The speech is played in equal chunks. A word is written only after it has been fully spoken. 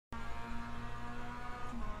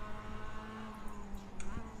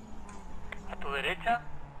tu derecha.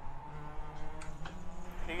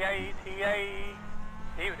 Sigue ahí, sigue ahí.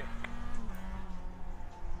 Libre.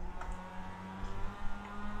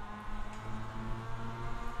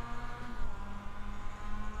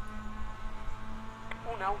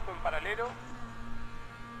 Un auto en paralelo.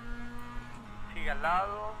 Sigue al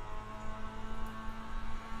lado.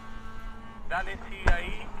 Dale, sigue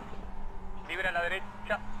ahí. Libre a la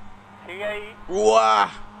derecha. Sigue ahí. ¡Uah!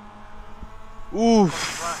 ¡Uf!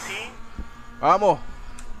 Continúa así. ¡Vamos!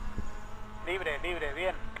 Libre, libre,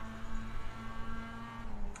 bien.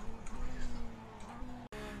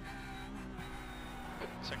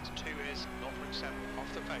 Sector 2 is 0.7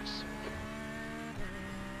 off the pace.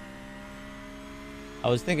 I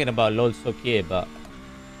was thinking about LOL Sokie, but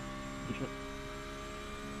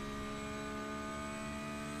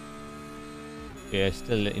yeah,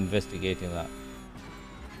 still investigating that.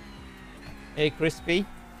 Hey, Crispy.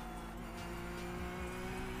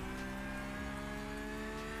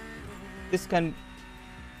 This can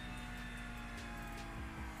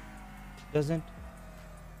doesn't.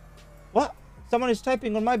 What? Someone is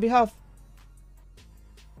typing on my behalf.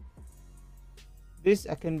 This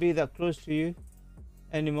I can be that close to you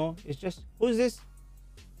anymore. It's just, who's this?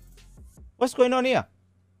 What's going on here?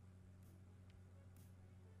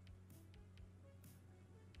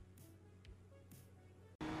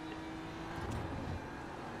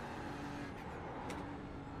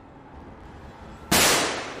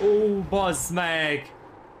 Ó, bazd meg!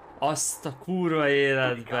 Azt a kurva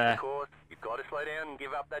életbe!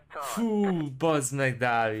 Fú, bazd meg,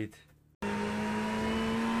 Dávid!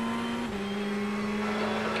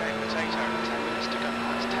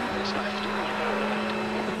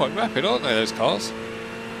 They're quite rapid, aren't they, those cars?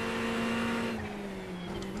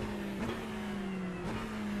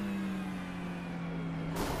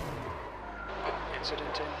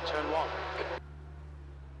 Incident in turn 1.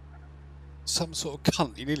 Some sort of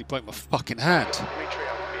cunt, you nearly broke my fucking hand. Dimitri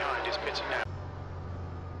up behind is pitting now.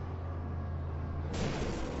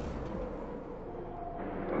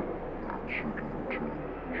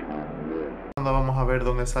 Vamos a ver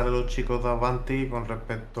dónde salen los chicos de Avanti con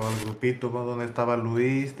respecto al grupito con donde estaba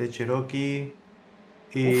Luis de Cherokee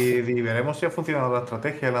y veremos si ha funcionado la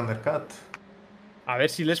estrategia del Undercut. A ver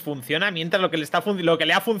si les funciona, mientras lo que le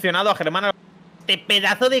ha funcionado a Germán, este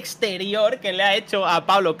pedazo de exterior que le ha hecho a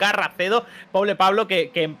Pablo Carracedo. Pobre Pablo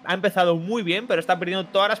que ha empezado muy bien, pero está perdiendo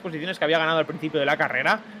todas las posiciones que había ganado al principio de la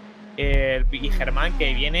carrera. Y Germán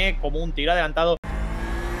que viene como un tiro adelantado.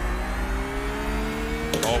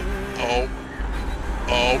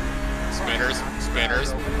 Oh, spinners.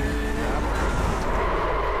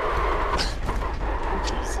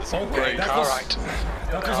 Okay, car right.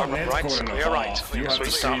 Car right, clear right.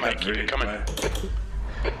 Sweet start, mate. Keep it coming.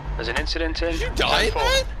 There's an incident in. You died,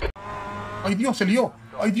 man? ¡Ay, Dios! ¡Se lió!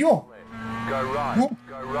 ¡Ay, Dios! Go right. No.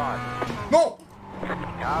 Go right. ¡No!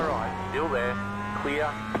 Car right. Still there. Clear.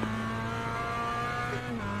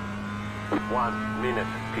 1 minute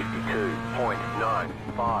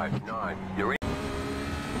 52.959. You're in.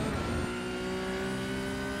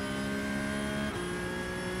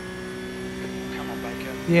 Come on,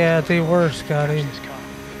 Baker. Yeah, they were, Scotty. This car.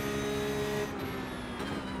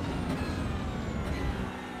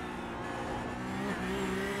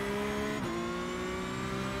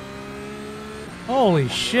 Holy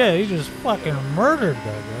shit, he just fucking murdered that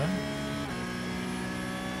guy.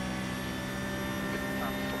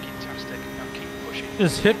 Fucking-tastic. Now keep pushing.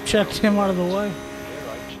 Just hip checked him out of the way.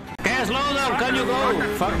 Gas low down, can you go?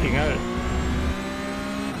 Fucking hell.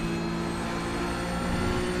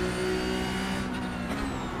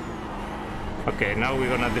 Okay, now we're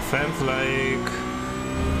gonna defend like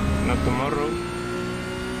not tomorrow.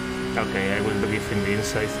 Okay, I will believe in the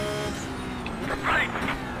inside.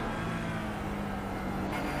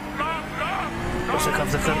 Also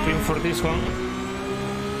have the hairpin for this one.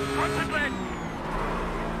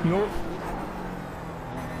 No.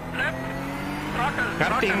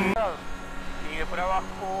 Karting. Sigue por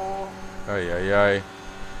abajo. Ay.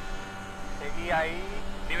 Seguí ahí.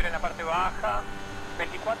 Libre en la parte baja.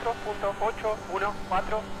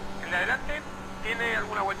 24.814. El de adelante tiene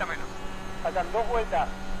alguna vuelta menos. Faltan 2 vueltas.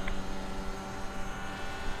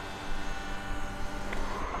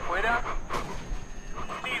 Afuera.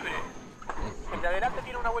 Libre. El de adelante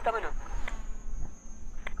tiene una vuelta menos.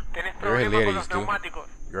 Tenés problemas con los neumáticos.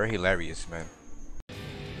 You're hilarious, man.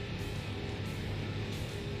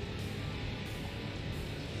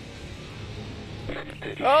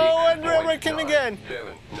 Oh, and Rickin again.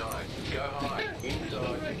 7, 9, go high,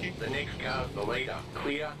 inside, the next car's the leader,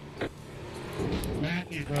 clear.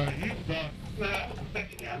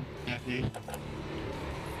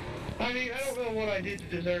 I mean, I don't know what I did to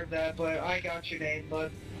deserve that, but I got your name,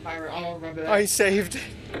 bud. I'll remember that. I saved.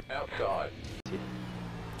 Outside.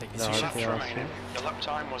 Your lap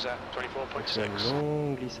time was at 24.6.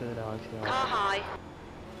 Long glissade à accélération. Car high.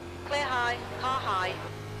 Clear high. Car high.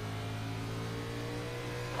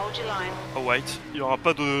 Hold your line. Oh white, il n'y aura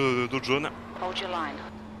pas d'autre jaune. Hold your line.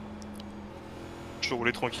 Je vais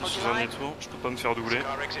rouler tranquille sur ce dernier tour, je peux pas me faire doubler.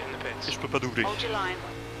 Et je peux pas doubler. Hold your line.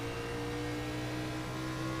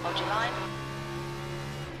 Hold your line.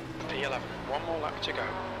 P11, one more lap to go.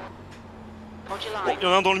 Hold your Bon, line. il y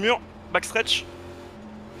en a un dans le mur, backstretch.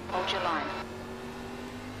 Hold your line.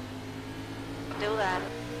 Still there.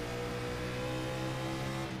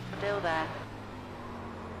 Still there.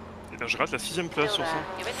 Et bien je rate la 6ème place sur ça.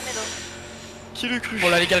 Give it the middle. Qui l'eût cru? Oh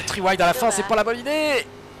là les gars, le tri-wide à la fin, c'est pas la bonne idée.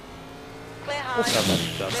 Clear high.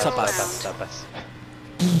 Ça passe.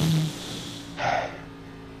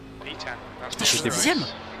 Putain, je suis 10ème.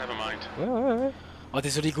 Ouais. Oh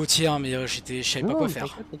désolé Gauthier, hein, mais je savais pas quoi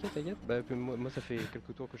faire. T'inquiète. Bah, moi ça fait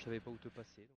quelques tours que je savais pas où te passer.